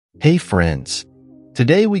Hey friends,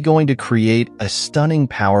 today we're going to create a stunning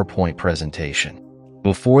PowerPoint presentation.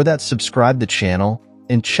 Before that, subscribe the channel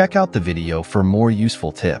and check out the video for more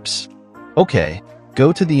useful tips. Okay,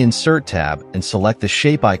 go to the Insert tab and select the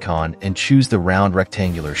shape icon and choose the round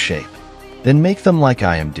rectangular shape. Then make them like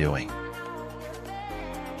I am doing.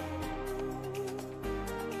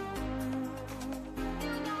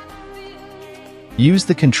 Use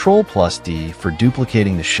the Ctrl+D for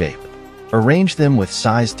duplicating the shape. Arrange them with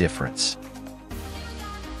size difference.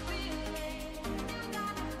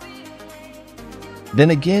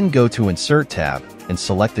 Then again go to Insert tab and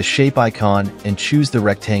select the shape icon and choose the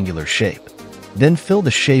rectangular shape. Then fill the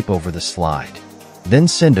shape over the slide. Then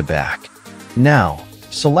send it back. Now,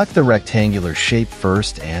 select the rectangular shape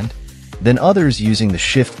first and then others using the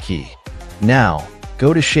Shift key. Now,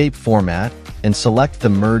 go to Shape Format and select the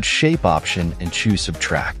Merge Shape option and choose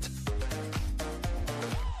Subtract.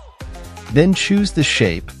 Then choose the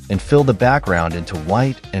shape and fill the background into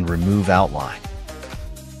white and remove outline.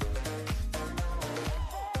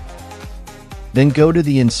 Then go to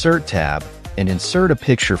the Insert tab and insert a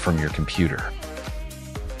picture from your computer.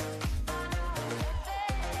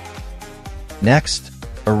 Next,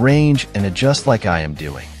 arrange and adjust like I am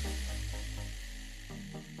doing.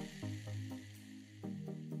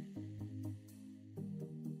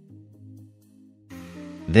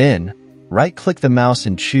 Then, right-click the mouse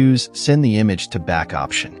and choose Send the Image to Back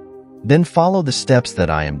option. Then follow the steps that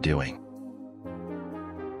I am doing.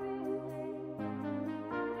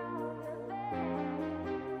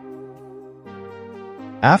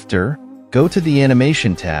 After, go to the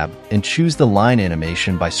Animation tab and choose the line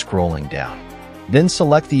animation by scrolling down. Then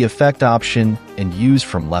select the Effect option and Use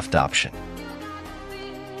from Left option.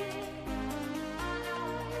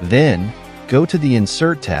 Then, go to the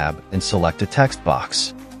Insert tab and select a text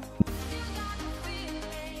box.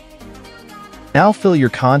 Now fill your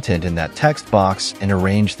content in that text box and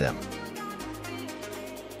arrange them.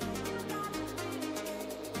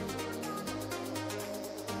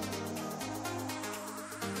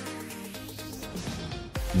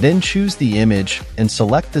 Then choose the image and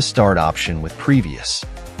select the Start option with Previous.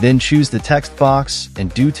 Then choose the text box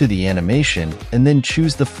and Due to the animation and then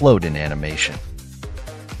choose the Float in Animation.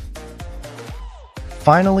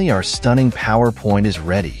 Finally, our stunning PowerPoint is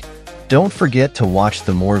ready. Don't forget to watch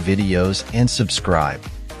the more videos and subscribe.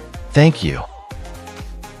 Thank you.